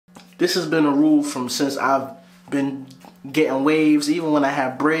This has been a rule from since I've been getting waves, even when I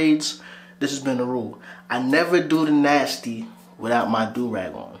have braids. This has been a rule. I never do the nasty without my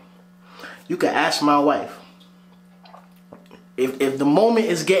do-rag on. You can ask my wife. If the moment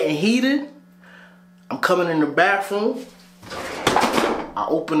is getting heated, I'm coming in the bathroom, I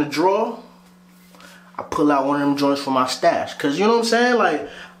open the drawer, I pull out one of them joints from my stash. Cause you know what I'm saying? Like,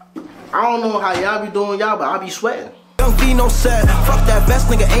 I don't know how y'all be doing y'all, but I be sweating. Don't be no sad. Fuck that vest,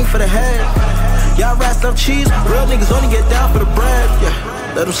 nigga ain't for the head. Y'all rats love cheese. Real niggas only get down for the bread.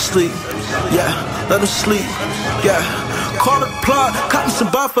 Yeah, let them sleep. Yeah, let them sleep. Yeah, call it plug. Cut me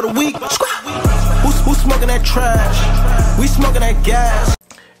some bar for the week. Who's smoking that trash? We smoking that gas.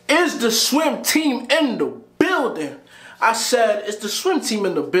 Is the swim team in the building? I said, it's the swim team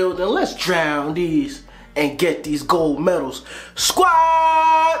in the building. Let's drown these and get these gold medals.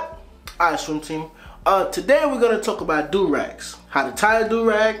 Squad! Alright, swim team. Today we're going to talk about do-rags. How to tie a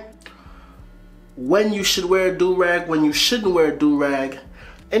do-rag, when you should wear a do-rag, when you shouldn't wear a do-rag.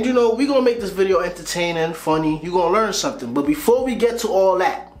 And you know, we're going to make this video entertaining, funny. You're going to learn something. But before we get to all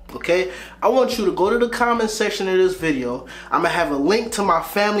that, okay, I want you to go to the comment section of this video. I'm going to have a link to my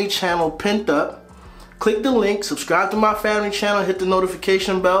family channel pinned up. Click the link, subscribe to my family channel, hit the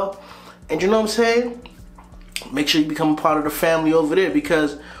notification bell. And you know what I'm saying? Make sure you become a part of the family over there,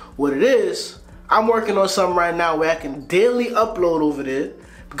 because what it is, I'm working on something right now where I can daily upload over there,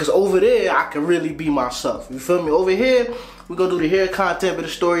 because over there I can really be myself. You feel me? Over here, we're gonna do the hair content, bit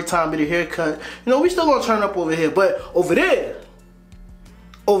of story time, bit of haircut. You know, we still gonna turn up over here, but over there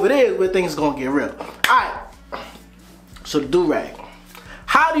is where things gonna get real. Alright, so the do-rag.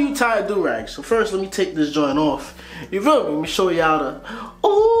 How do you tie a do-rag? So first, let me take this joint off. You feel me? Let me show y'all the,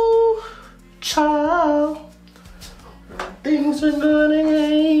 ooh, child. Things are going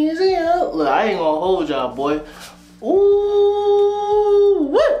easy. Look, I ain't gonna hold y'all, boy. Ooh,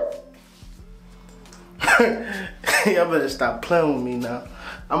 what? Y'all better stop playing with me now.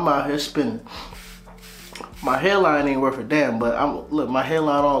 I'm out here spinning. My hairline ain't worth a damn, but look, my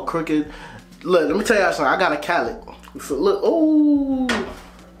hairline all crooked. Look, let me tell y'all something. I got a calic. Look, ooh.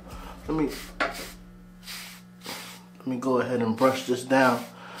 Let me go ahead and brush this down.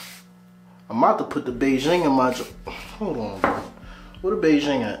 I'm about to put the Beijing in my joint. Hold on, bro. Where the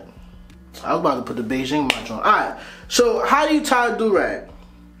Beijing at? I was about to put the Beijing in my joint. Alright, so how do you tie a do-rag?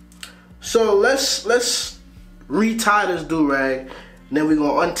 So let's retie this do-rag, and then we're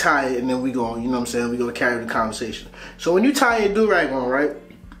gonna untie it, and then we're gonna, you know what I'm saying, we're gonna carry the conversation. So when you tie your do-rag on, right?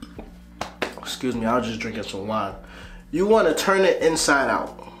 Excuse me, I was just drinking some wine. You wanna turn it inside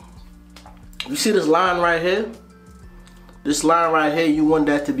out. You see this line right here? This line right here, you want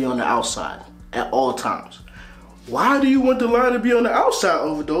that to be on the outside at all times. Why do you want the line to be on the outside,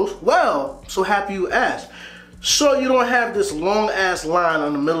 Overdose? Well, so happy you asked. So you don't have this long ass line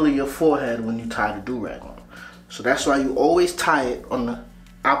on the middle of your forehead when you tie the do-rag on. So that's why you always tie it on the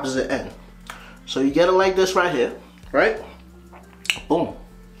opposite end. So you get it like this right here, right? Boom.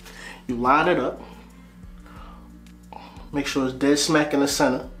 You line it up. Make sure it's dead smack in the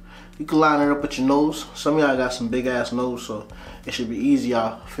center. You can line it up with your nose. Some of y'all got some big ass nose, so it should be easy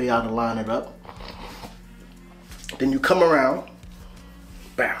for y'all to line it up. Then you come around.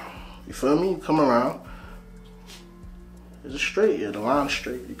 Bam. You feel me? You come around. Is it straight? Yeah, the line's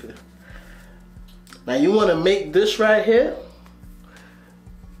straight. You could. Now you want to make this right here.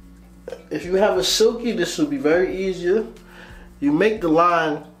 If you have a silky, this will be very easier. You make the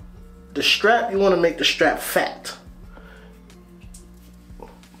line, the strap, you want to make the strap fat.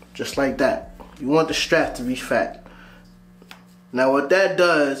 Just like that. You want the strap to be fat. Now what that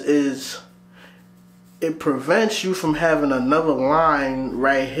does is it prevents you from having another line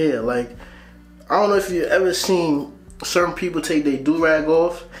right here. Like, I don't know if you've ever seen certain people take their do-rag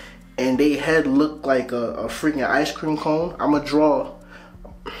off and they head look like a freaking ice cream cone. I'm not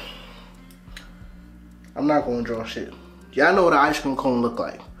gonna draw shit. Y'all know what an ice cream cone look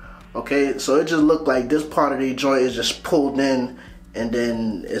like. Okay, so it just looked like this part of their joint is just pulled in, and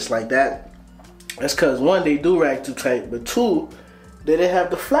then it's like that. That's cause one, they do-rag too tight, but two, they didn't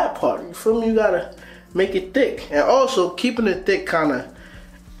have the flat part. You feel me? You gotta make it thick. And also, keeping it thick kinda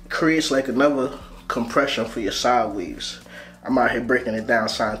creates like another compression for your side weaves. I'm out here breaking it down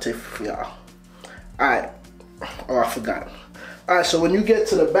scientific for y'all. Alright. Oh, I forgot. Alright, so when you get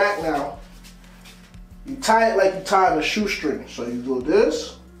to the back now, you tie it like you tie a shoestring. So you go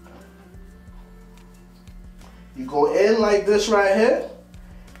this. You go in like this right here,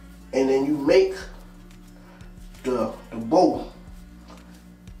 and then you make the bow.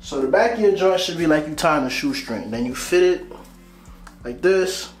 So the back of your joint should be like you tying a shoestring. Then you fit it like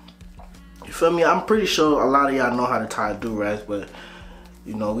this. You feel me? I'm pretty sure a lot of y'all know how to tie do-rags, but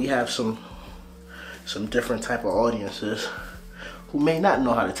you know, we have some different type of audiences who may not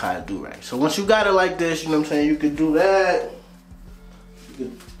know how to tie a do-rag. So once you got it like this, you know what I'm saying, you can do that.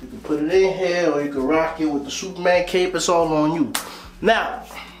 You can put it in here, or you can rock it with the Superman cape. It's all on you. Now,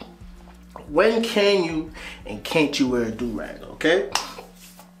 when can you and can't you wear a do-rag, okay?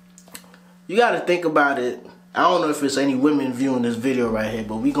 You gotta think about it. I don't know if it's any women viewing this video right here,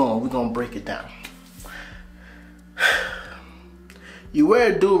 but we gonna break it down. You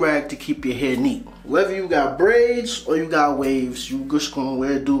wear a do-rag to keep your hair neat. Whether you got braids or you got waves, you just gonna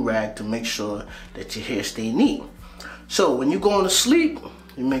wear a do-rag to make sure that your hair stay neat. So when you going to sleep,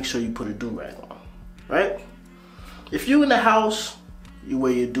 you make sure you put a do-rag on, right? If you in the house, you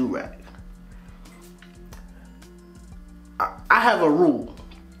wear your do-rag. I have a rule.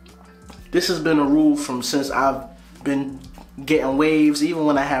 This has been a rule from since I've been getting waves, even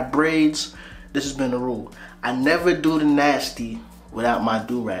when I have braids. This has been a rule. I never do the nasty without my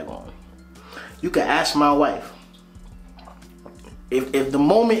do-rag on. You can ask my wife. If the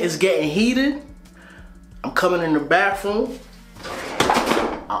moment is getting heated, I'm coming in the bathroom,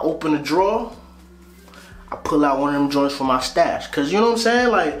 I open a drawer, I pull out one of them joints from my stash. Cause you know what I'm saying?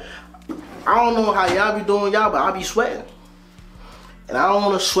 Like, I don't know how y'all be doing y'all, but I be sweating. And I don't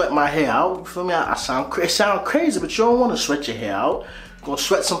want to sweat my hair out. You feel me? It sound crazy, but you don't want to sweat your hair out. You're gonna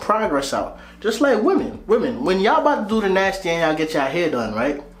sweat some progress out. Just like women, when y'all about to do the nasty and y'all get your hair done,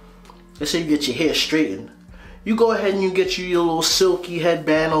 right? Let's say you get your hair straightened. You go ahead and you get you your little silky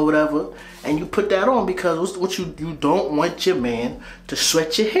headband or whatever, and you put that on because what you don't want your man to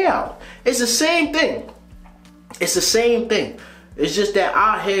sweat your hair out. It's the same thing. It's the same thing. It's just that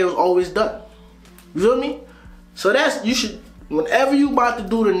our hair is always done. You feel me? So you should, whenever you about to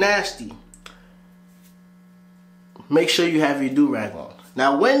do the nasty, make sure you have your do-rag on.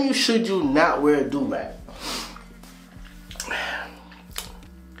 Now, when should you not wear a do-rag?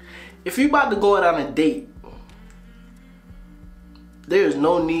 If you about to go out on a date, there is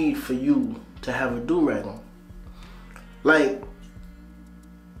no need for you to have a do-rag on. Like,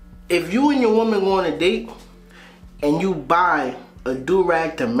 if you and your woman go on a date and you buy a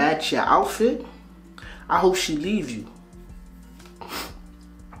do-rag to match your outfit, I hope she leaves you.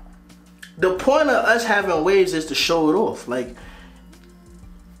 The point of us having waves is to show it off. Like,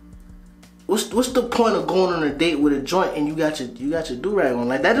 what's the point of going on a date with a joint and you got your do-rag on?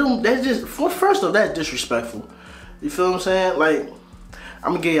 Like, that's just, first off, that's disrespectful. You feel what I'm saying? Like,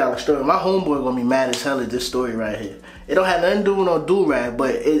 I'm gonna give y'all a story. My homeboy gonna be mad as hell at this story right here. It don't have nothing to do with no do-rag,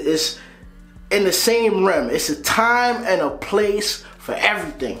 but it's in the same realm. It's a time and a place for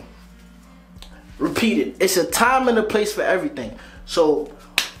everything. Repeat it. It's a time and a place for everything. So,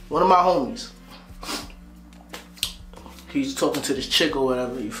 one of my homies, he's talking to this chick or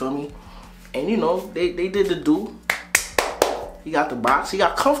whatever, you feel me? And you know, they did the do. He got the box, he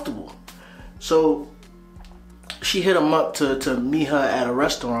got comfortable. So she hit him up to meet her at a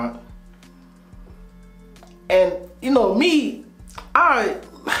restaurant. And you know, me, I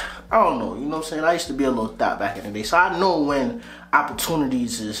don't know, you know what I'm saying? I used to be a little thot back in the day. So I know when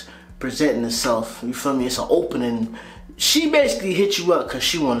opportunities is presenting itself, you feel me? It's an opening. She basically hit you up because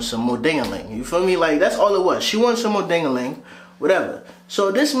she wanted some more ding-a-ling. You feel me? Like, that's all it was. She wanted some more ding-a-ling, whatever.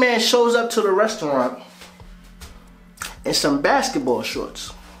 So this man shows up to the restaurant in some basketball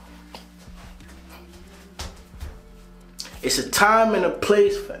shorts. It's a time and a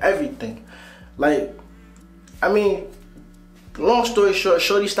place for everything. Like, I mean, long story short,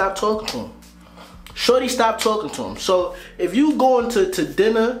 Shorty stopped talking to him. Shorty stopped talking to him. So if you going to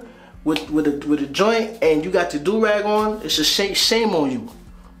dinner with a joint and you got your do-rag on, it's a shame on you.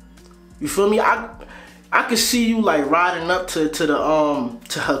 You feel me? I could see you like riding up to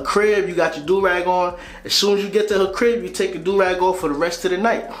her crib. You got your do-rag on. As soon as you get to her crib, you take your do-rag off for the rest of the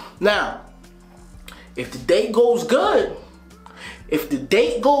night. Now, if the date goes good,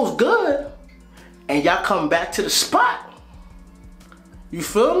 and y'all come back to the spot, you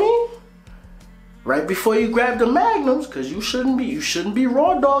feel me? Right before you grab the magnums, cause you shouldn't be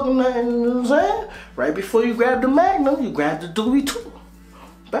raw dogging nothing, you know what I'm saying? Right before you grab the magnum, you grab the doobie too.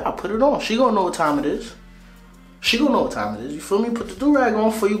 But I'll put it on. She gonna know what time it is. She gonna know what time it is. You feel me? Put the do-rag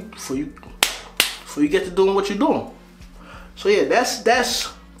on for you get to doing what you're doing. So yeah, that's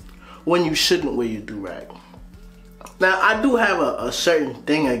when you shouldn't wear your do-rag. Now I do have a certain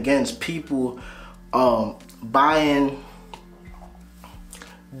thing against people buying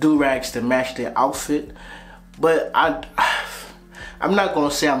do-rags to match their outfit, but I'm not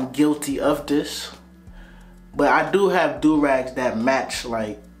gonna say I'm guilty of this, but I do have do-rags that match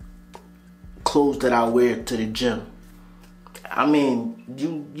like clothes that I wear to the gym. I mean,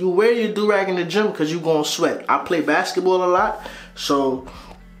 you wear your do-rag in the gym because you gonna sweat. I play basketball a lot, So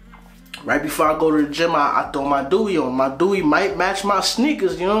right before I go to the gym, I throw my Dewey on. My Dewey might match my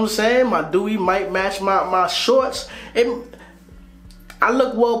sneakers, you know what I'm saying? My Dewey might match my shorts. I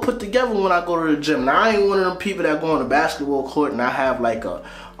look well put together when I go to the gym. Now, I ain't one of them people that go on the basketball court and I have like a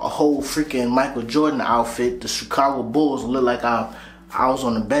whole freaking Michael Jordan outfit. The Chicago Bulls look like I was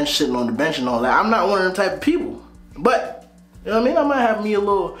on the bench, sitting on the bench and all that. I'm not one of them type of people. But, you know what I mean? I might have me a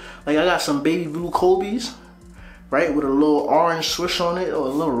little, like I got some baby blue Kobe's, right? With a little orange swoosh on it, or a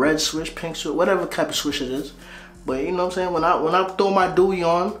little red swoosh, pink swoosh, whatever type of swoosh it is. But you know what I'm saying? When I throw my Dewey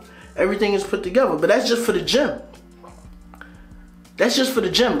on, everything is put together. But that's just for the gym. That's just for the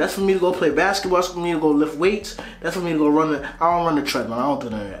gym. That's for me to go play basketball. That's for me to go lift weights. That's for me to go run I don't run the treadmill. I don't do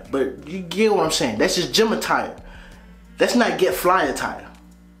none of that. But you get what I'm saying. That's just gym attire. That's not get fly attire.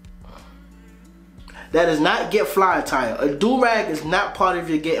 That is not get fly attire. A do-rag is not part of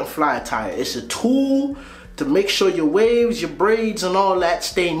your getting fly attire. It's a tool to make sure your waves, your braids, and all that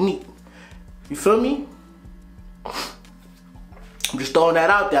stay neat. You feel me? I'm just throwing that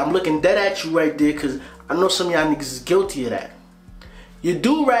out there. I'm looking dead at you right there because I know some of y'all niggas is guilty of that. Your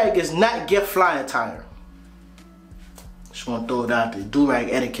do-rag is not get fly attire. Just want to throw it out there. Do-rag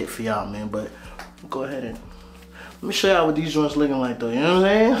etiquette for y'all, man. But go ahead and let me show y'all what these joints looking like, though. You know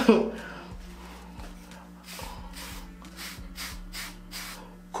what I'm saying?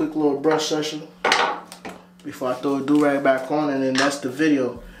 Quick little brush session before I throw a do-rag back on, and then that's the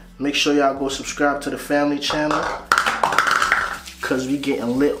video. Make sure y'all go subscribe to the family channel because we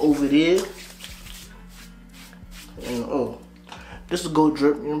getting lit over there. And oh, this is a gold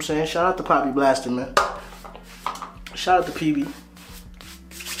drip, you know what I'm saying? Shout out to Poppy Blaster, man. Shout out to PB.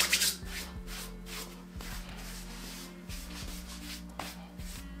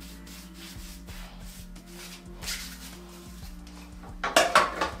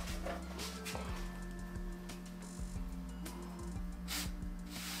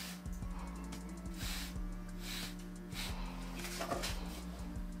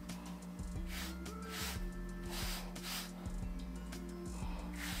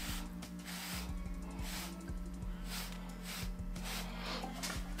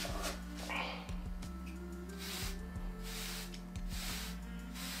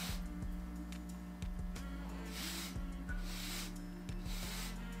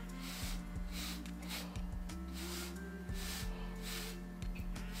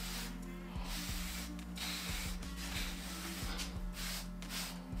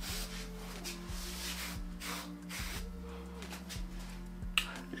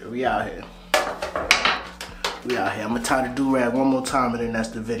 We out here. We out here. I'm gonna tie the do-rag one more time and then that's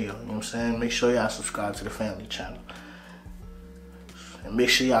the video. You know what I'm saying? Make sure y'all subscribe to the family channel. And make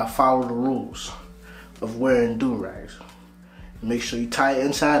sure y'all follow the rules of wearing do-rags. Make sure you tie it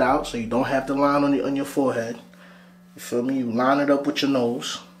inside out so you don't have the line on your forehead. You feel me? You line it up with your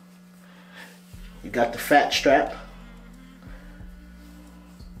nose. You got the fat strap.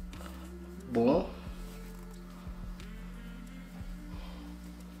 Boom.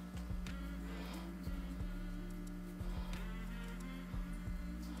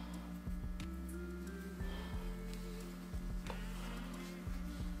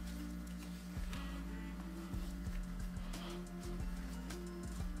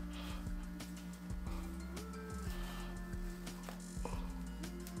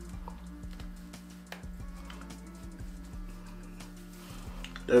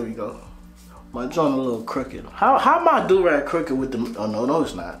 There we go. My joint a little crooked. How my do-rag crooked with the... Oh, no,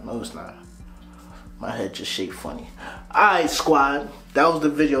 it's not. No, it's not. My head just shaped funny. Alright, squad. That was the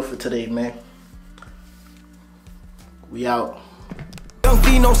video for today, man. We out. Young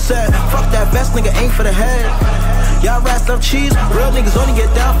V no set. Fuck that vest, nigga ain't for the head. Y'all rats love cheese. Real niggas only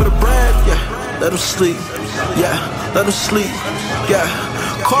get down for the bread. Yeah, let them sleep. Yeah, let them sleep. Yeah,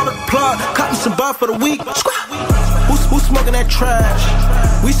 call it plug. Cotton some bar for the week. Who's smoking that trash?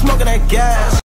 We smoking that gas.